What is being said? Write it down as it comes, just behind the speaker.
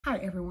Hi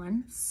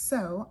everyone,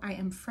 so I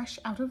am fresh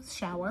out of the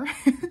shower.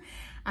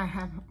 I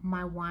have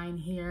my wine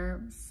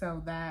here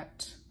so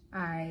that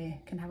I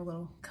can have a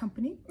little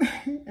company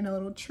and a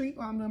little treat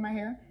while I'm doing my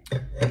hair.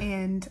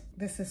 And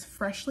this is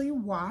freshly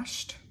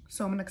washed.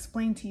 So I'm gonna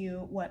explain to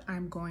you what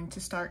I'm going to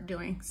start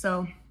doing.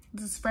 So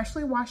this is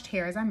freshly washed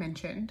hair, as I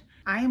mentioned.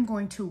 I am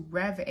going to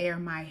rev air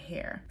my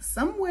hair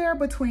somewhere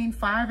between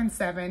 5 and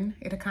 7.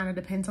 It kind of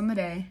depends on the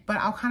day, but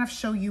I'll kind of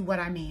show you what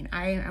I mean.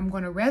 I am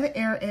going to rev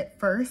air it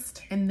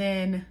first and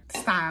then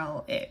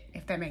style it,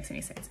 if that makes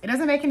any sense. It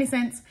doesn't make any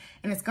sense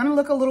and it's going to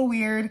look a little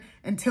weird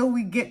until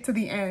we get to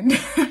the end.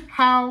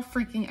 How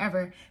freaking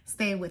ever.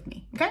 Stay with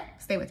me, okay?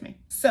 Stay with me.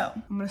 So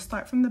I'm going to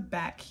start from the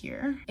back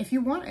here. If you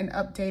want an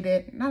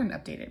updated, not an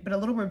updated, but a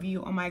little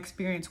review on my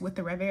experience with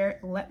the rev air,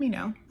 let me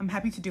know. I'm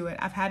happy to do it.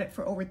 I've had it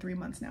for over 3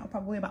 months now,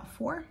 probably about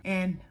 4,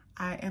 and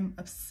I am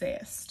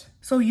obsessed.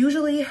 So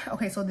usually,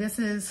 okay, so this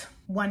is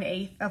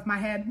 1/8 of my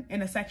head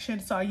in a section.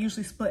 So I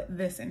usually split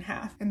this in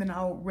half and then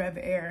I'll rev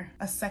air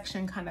a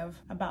section kind of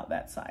about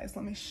that size.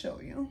 Let me show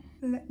you.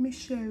 Let me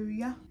show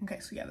you. Okay,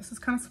 so yeah, this is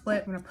kind of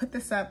split. I'm gonna put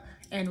this up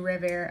and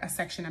rev air a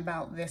section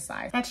about this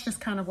size. That's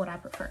just kind of what I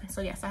prefer.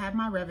 So yes, I have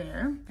my rev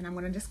air and I'm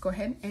gonna just go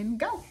ahead and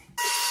go.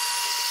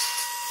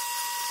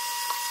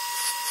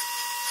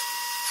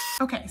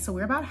 Okay, so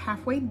we're about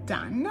halfway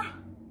done.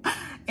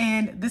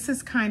 And this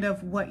is kind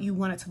of what you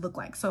want it to look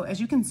like. So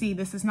as you can see,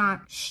 this is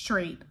not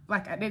straight.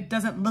 Like it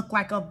doesn't look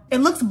like it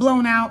looks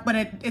blown out, but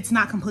it's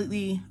not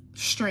completely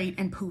straight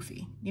and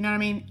poofy. You know what I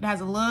mean? It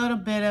has a little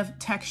bit of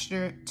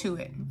texture to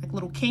it, like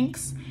little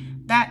kinks.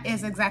 That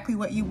is exactly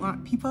what you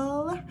want,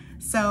 people.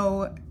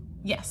 So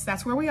yes,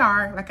 that's where we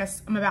are. Like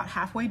I'm about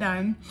halfway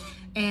done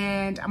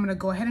and I'm gonna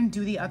go ahead and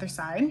do the other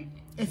side.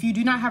 If you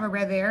do not have a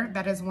rev air,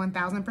 that is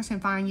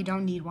 1000% fine. You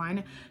don't need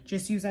one.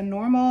 Just use a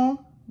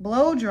normal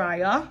blow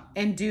dryer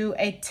and do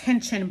a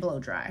tension blow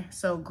dry.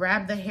 So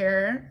grab the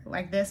hair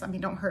like this. I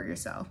mean, don't hurt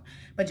yourself,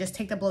 but just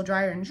take the blow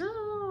dryer and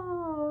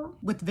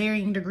with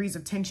varying degrees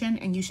of tension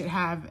and you should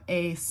have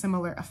a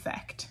similar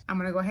effect. I'm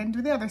gonna go ahead and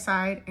do the other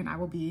side and I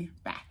will be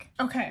back.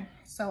 Okay,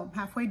 so I'm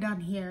halfway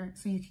done here.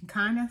 So you can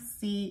kind of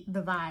see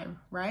the vibe,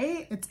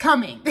 right? It's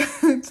coming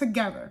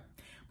together.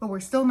 But we're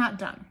still not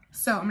done.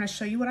 So I'm gonna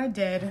show you what I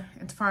did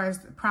as far as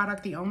the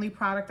product. The only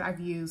product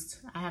I've used,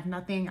 I have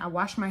nothing. I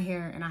washed my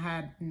hair and I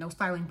had no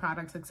styling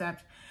products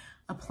except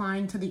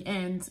applying to the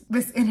ends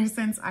this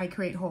Innocence Eye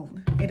Create Hold.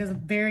 It is a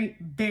very,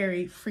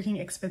 very freaking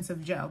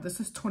expensive gel. This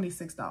is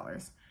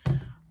 $26,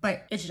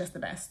 but it's just the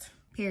best.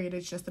 Period,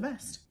 it's just the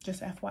best.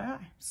 Just FYI.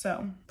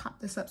 So pop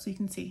this up so you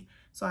can see.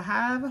 So I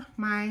have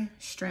my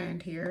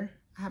strand here.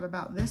 I have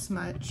about this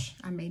much.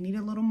 I may need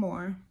a little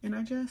more. And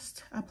I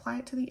just apply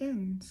it to the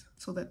ends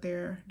so that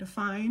they're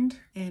defined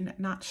and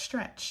not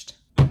stretched.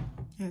 And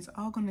it's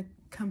all gonna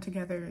come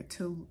together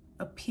to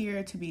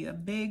appear to be a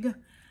big,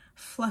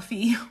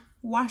 fluffy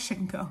wash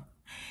and go.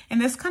 And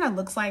this kind of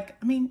looks like,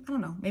 I mean, I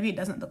don't know, maybe it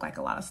doesn't look like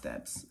a lot of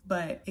steps,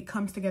 but it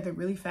comes together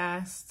really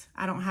fast.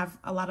 I don't have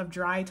a lot of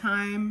dry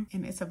time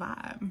and it's a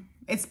vibe.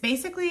 It's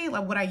basically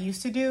like what I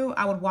used to do.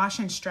 I would wash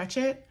and stretch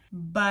it,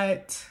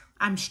 but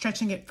I'm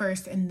stretching it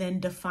first and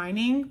then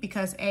defining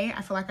because A,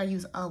 I feel like I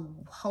use a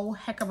whole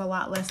heck of a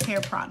lot less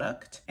hair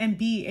product, and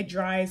B, it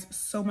dries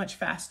so much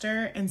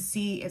faster, and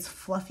C, it's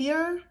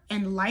fluffier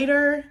and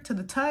lighter to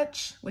the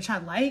touch, which I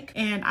like,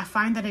 and I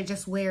find that it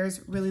just wears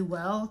really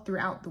well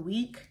throughout the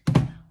week.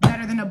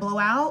 Better than a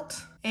blowout,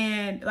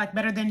 and like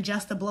better than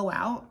just a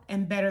blowout,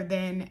 and better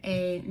than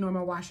a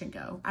normal wash and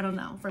go. I don't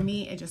know, for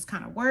me it just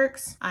kind of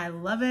works. I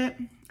love it.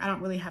 I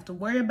don't really have to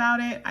worry about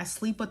it. I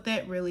sleep with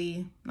it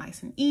really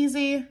nice and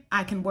easy.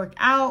 I can work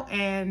out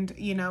and,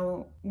 you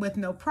know, with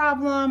no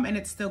problem, and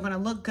it's still gonna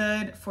look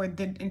good for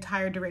the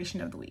entire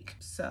duration of the week.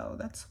 So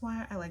that's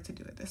why I like to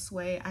do it this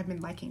way. I've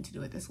been liking to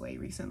do it this way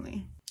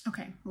recently.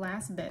 Okay,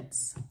 last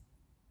bits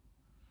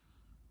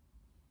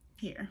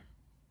here.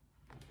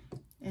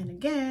 And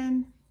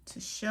again, to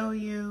show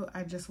you,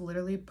 I just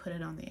literally put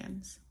it on the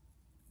ends.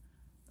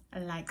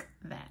 Like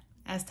that.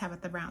 As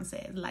Tabitha Brown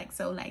said, like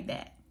so, like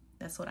that.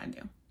 That's what I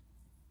do.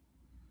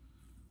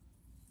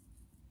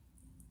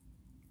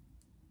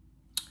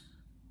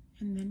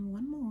 And then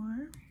one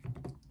more.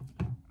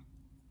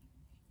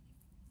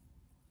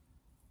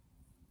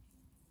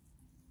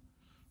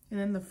 And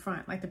then the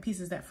front, like the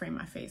pieces that frame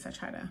my face, I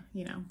try to,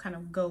 you know, kind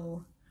of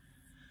go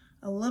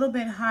a little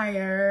bit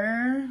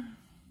higher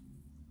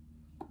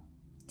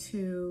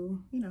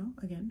to, you know,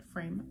 again,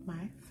 frame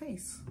my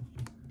face.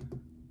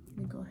 Let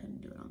me go ahead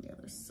and do it on the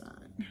other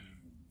side.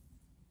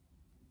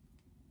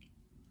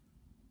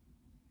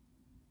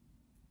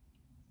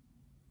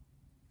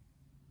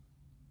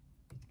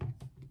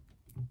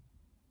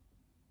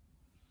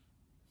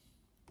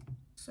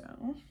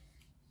 So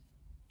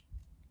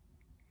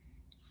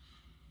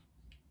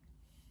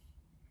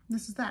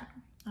this is that.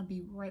 I'll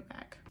be right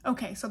back.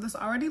 Okay, so this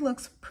already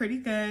looks pretty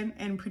good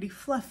and pretty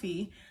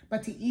fluffy,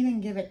 but to even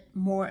give it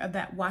more of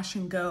that wash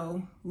and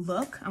go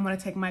look, I'm gonna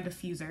take my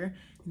diffuser.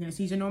 I'm gonna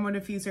use a normal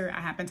diffuser. I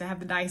happen to have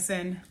the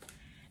Dyson,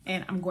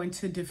 and I'm going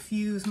to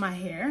diffuse my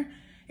hair.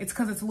 it's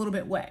because it's a little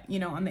bit wet, you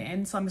know, on the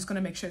end. So I'm just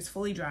gonna make sure it's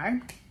fully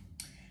dry.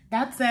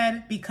 That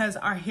said, because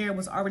our hair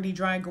was already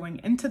dry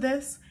going into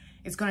this,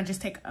 it's gonna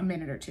just take a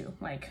minute or two,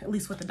 like at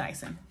least with the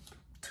Dyson.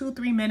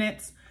 2-3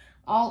 minutes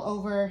all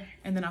over,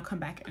 and then I'll come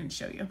back and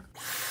show you.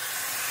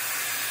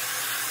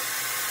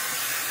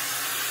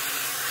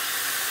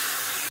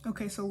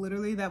 Okay, so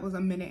literally that was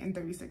 1 minute and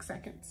 36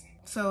 seconds.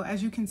 So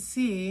as you can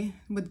see,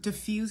 with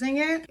diffusing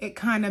it, it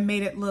kind of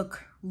made it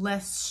look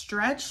less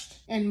stretched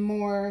and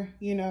more,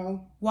 you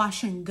know,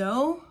 wash and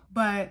go.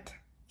 But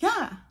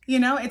yeah, you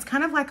know, it's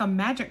kind of like a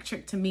magic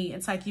trick to me.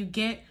 It's like you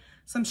get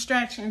some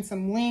stretch and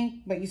some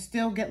length, but you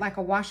still get like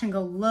a wash and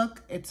go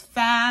look. It's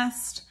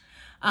fast.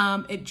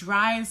 It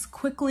dries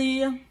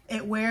quickly.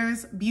 It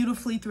wears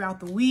beautifully throughout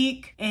the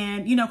week.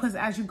 And, you know, because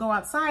as you go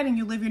outside and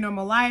you live your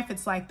normal life,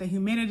 it's like the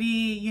humidity,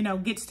 you know,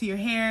 gets to your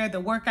hair,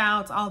 the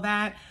workouts, all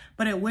that,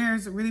 but it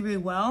wears really, really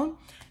well.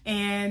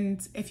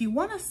 And if you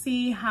want to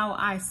see how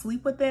I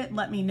sleep with it,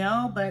 let me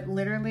know. But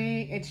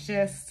literally, it's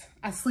just,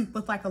 I sleep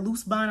with like a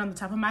loose bun on the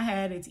top of my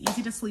head. It's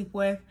easy to sleep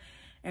with.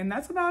 And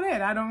that's about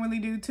it. I don't really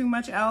do too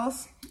much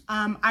else.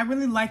 I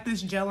really like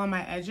this gel on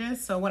my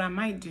edges. So what I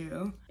might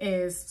do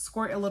is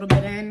squirt a little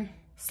bit in,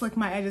 slick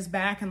my edges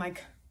back, and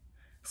like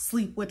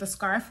sleep with a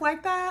scarf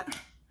like that.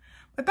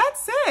 But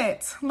that's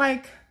it.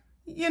 Like,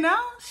 you know,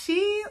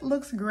 she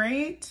looks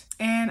great.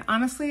 And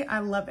honestly, I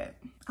love it.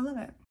 I love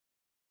it.